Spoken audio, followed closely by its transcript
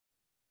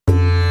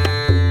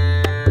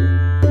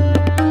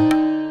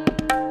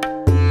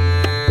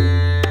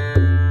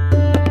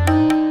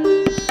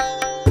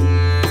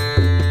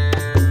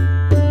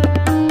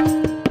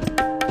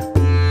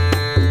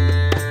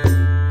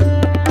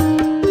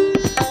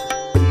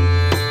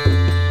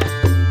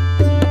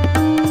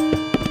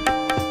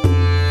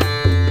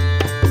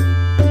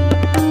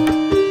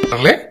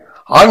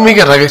ஆன்மீக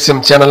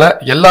ரகசியம் சேனலை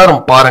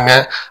எல்லாரும் பாருங்க,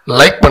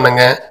 லைக்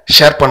பண்ணுங்க,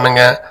 ஷேர்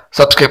பண்ணுங்க,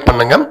 சப்ஸ்கிரைப்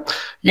பண்ணுங்க.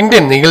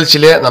 இன்றைய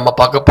நிகழ்ச்சியிலே நம்ம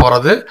பார்க்க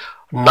போறது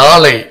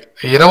நாளை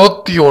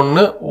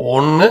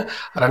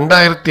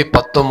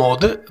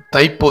 21/1/2019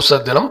 தைப்பூச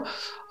தினம்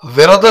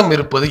விரதம்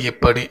இருப்பது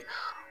எப்படி.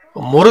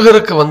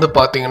 முருகருக்கு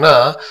பார்த்தீங்கன்னா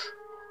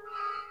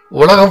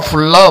உலகம்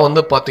ஃபுல்லா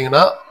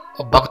பார்த்தீங்கன்னா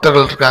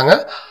பக்தர்கள் இருக்காங்க.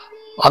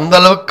 அந்த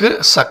அளவுக்கு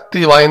சக்தி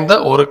வாய்ந்த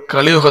ஒரு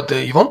கலியுக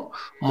தெய்வம்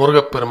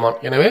முருகப்பெருமான்.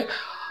 எனவே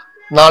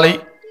நாளை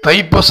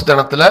தைப்பூச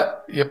தினத்தில்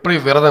எப்படி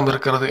விரதம்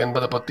இருக்கிறது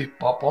என்பதை பற்றி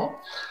பார்ப்போம்.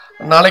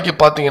 நாளைக்கு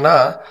பார்த்தீங்கன்னா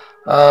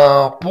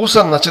பூச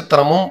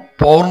நட்சத்திரமும்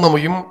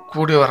பௌர்ணமியும்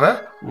கூடி வர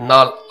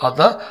நாள்,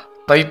 அதுதான்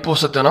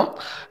தைப்பூச தினம்.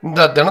 இந்த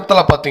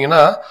தினத்தில்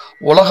பார்த்தீங்கன்னா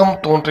உலகம்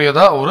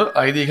தோன்றியதா ஒரு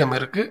ஐதீகம்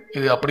இருக்கு.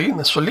 இது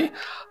அப்படின்னு சொல்லி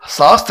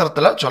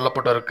சாஸ்திரத்தில்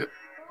சொல்லப்பட்டு இருக்கு.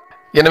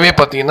 எனவே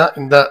பார்த்தீங்கன்னா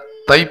இந்த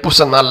தைப்பூச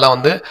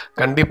நாளில்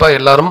கண்டிப்பாக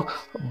எல்லாரும்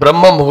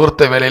பிரம்ம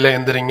முகூர்த்த வேலையில்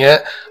எழுந்திரிங்க.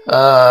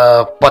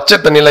 பச்சை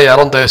தண்ணியில்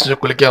யாரும் தயவு செஞ்சு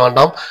குளிக்க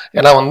வேண்டாம்.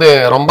 ஏன்னா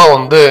ரொம்ப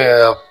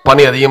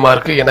பனி அதிகமாக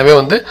இருக்குது. எனவே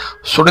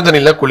சுடு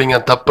தண்ணியில் குளிங்க,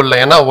 தப்பு இல்லை.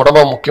 ஏன்னா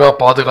உடம்பை முக்கியமாக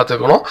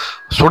பாதுகாத்துக்கணும்.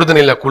 சுடு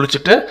தண்ணியில்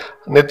குளிச்சுட்டு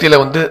நெத்தியில்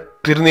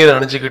திருநீரை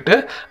அணிஞ்சிக்கிட்டு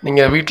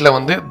நீங்கள் வீட்டில்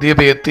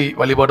தீபம் ஏற்றி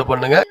வழிபாடு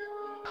பண்ணுங்க.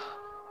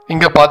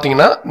 இங்கே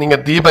பார்த்தீங்கன்னா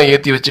நீங்கள் தீபம்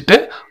ஏற்றி வச்சுட்டு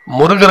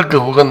முருகருக்கு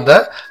உகந்த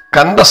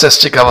கந்த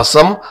சஷ்டி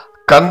கவசம்,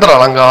 கந்தர்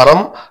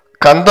அலங்காரம்,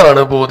 கந்தர்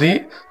அனுபூதி,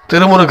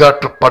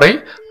 திருமுருகாற்றுப்படை,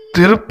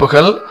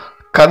 திருப்புகழ்,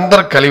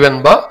 கந்தர்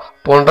கலிவெண்பா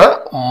போன்ற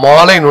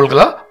மாலை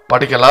நூல்களை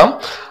படிக்கலாம்.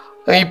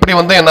 இப்படி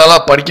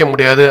என்னால் படிக்க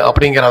முடியாது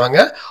அப்படிங்கிறவங்க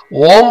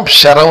ஓம்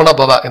சரவண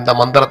பவ இந்த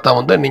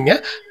மந்திரத்தை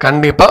நீங்கள்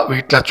கண்டிப்பாக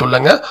வீட்டில்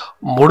சொல்லுங்க.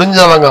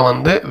 முடிஞ்சவங்க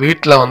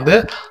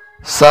வீட்டில்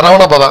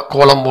சரவண பவ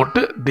கோலம் போட்டு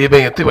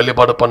தீபம் ஏற்றி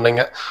வழிபாடு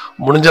பண்ணுங்க.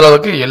 முடிஞ்ச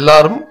அளவுக்கு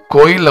எல்லாரும்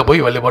கோயிலில் போய்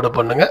வழிபாடு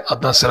பண்ணுங்க,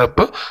 அதுதான்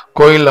சிறப்பு.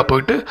 கோயிலில்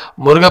போயிட்டு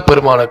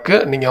முருகப்பெருமானுக்கு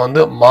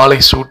நீங்கள் மாலை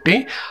சூட்டி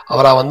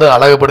அவரை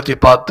அழகுபடுத்தி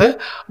பார்த்து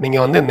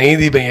நீங்கள் நெய்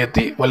தீபம்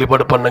ஏற்றி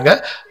வழிபாடு பண்ணுங்க.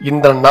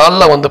 இந்த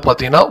நாளில்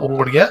பார்த்தீங்கன்னா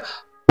உங்களுடைய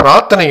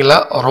பிரார்த்தனைகளை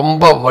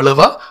ரொம்ப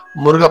வலுவாக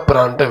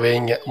முருகப்பெருமான்கிட்ட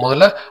வைங்க.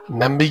 முதல்ல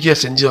நம்பிக்கையை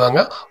செஞ்சுவாங்க.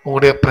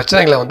 உங்களுடைய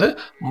பிரச்சனைகளை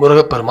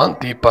முருகப்பெருமான்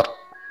தீர்ப்பார்.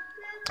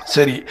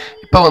 சரி,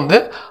 இப்போ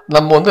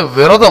நம்ம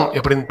விரதம்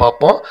எப்படின்னு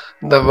பார்ப்போம்.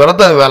 இந்த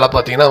விரத வேலை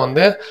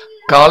பார்த்தீங்கன்னா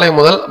காலை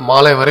முதல்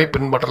மாலை வரை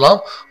பின்பற்றலாம்.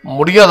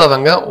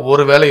 முடியாதவங்க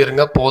ஒரு வேளை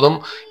இருங்க போதும்.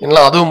 இல்லை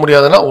அதுவும்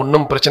முடியாதுன்னா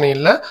ஒன்றும் பிரச்சனை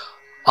இல்லை.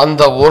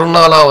 அந்த ஒரு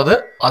நாளாவது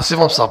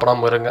அசைவம்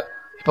சாப்பிடாம இருங்க.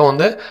 இப்போ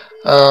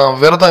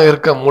விரதம்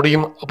இருக்க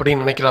முடியும்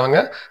அப்படின்னு நினைக்கிறவங்க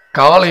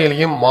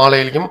காலையிலையும்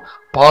மாலையிலையும்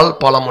பால்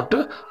பழம்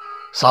மட்டும்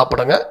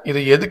சாப்பிடுங்க. இது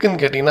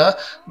எதுக்குன்னு கேட்டிங்கன்னா,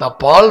 இந்த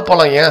பால்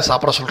பழம் ஏன்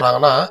சாப்பிட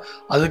சொல்கிறாங்கன்னா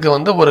அதுக்கு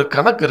ஒரு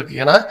கணக்கு இருக்குது.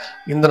 ஏன்னா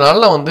இந்த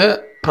நாளில்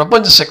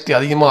பிரபஞ்ச சக்தி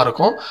அதிகமாக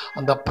இருக்கும்.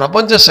 அந்த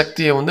பிரபஞ்ச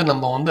சக்தியை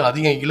நம்ம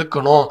அதிகம்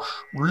இழுக்கணும்,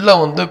 உள்ளே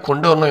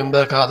கொண்டு வரணும்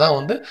என்பதற்காக தான்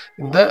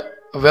இந்த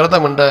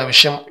விரதம் என்ற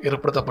விஷயம்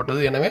ஏற்படுத்தப்பட்டது.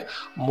 எனவே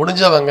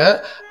முடிஞ்சவங்க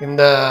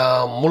இந்த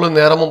முழு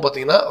நேரமும்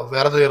பார்த்தீங்கன்னா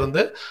விரதம்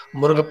இருந்து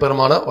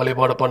முருகப்பெருமான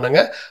வழிபாடு பண்ணுங்க.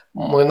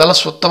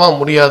 என்னால் சுத்தமாக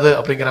முடியாது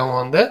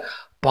அப்படிங்கிறவங்க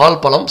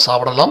பால் பழம்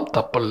சாப்பிடலாம்,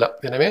 தப்பில்லை.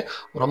 எனவே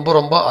ரொம்ப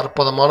ரொம்ப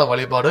அற்புதமான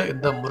வழிபாடு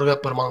இந்த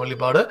முருகப்பெருமான்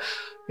வழிபாடு.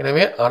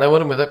 எனவே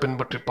அனைவரும் இதை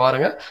பின்பற்றி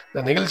பாருங்க.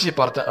 இந்த நிகழ்ச்சியை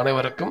பார்த்த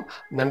அனைவருக்கும்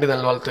நன்றி,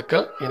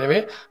 நல்வாழ்த்துக்கள். எனவே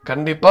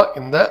கண்டிப்பாக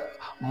இந்த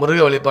முருக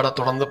வழிபாடை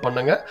தொடர்ந்து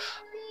பண்ணுங்க.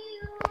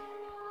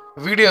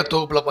 வீடியோ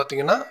தொகுப்பில்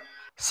பார்த்தீங்கன்னா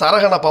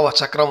சரகண பவ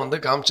சக்கரம்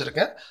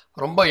காமிச்சிருக்கேன்.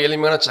 ரொம்ப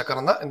எளிமையான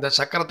சக்கரம் தான். இந்த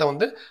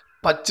சக்கரத்தை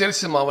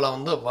பச்சரிசி மாவில்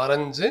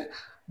வரைஞ்சி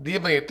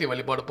தீபம் ஏற்றி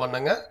வழிபாடு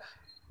பண்ணுங்க.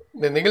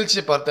 இந்த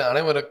நிகழ்ச்சியை பார்த்த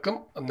அனைவருக்கும்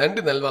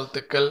நன்றி,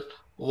 நல்வாழ்த்துக்கள்.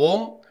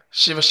 ஓம்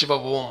சிவ சிவ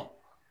ஓம்.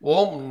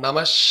 ஓம் நம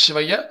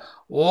சிவய.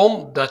 ஓம்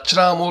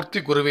தட்சிணாமூர்த்தி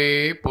குருவே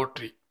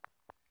போற்றி.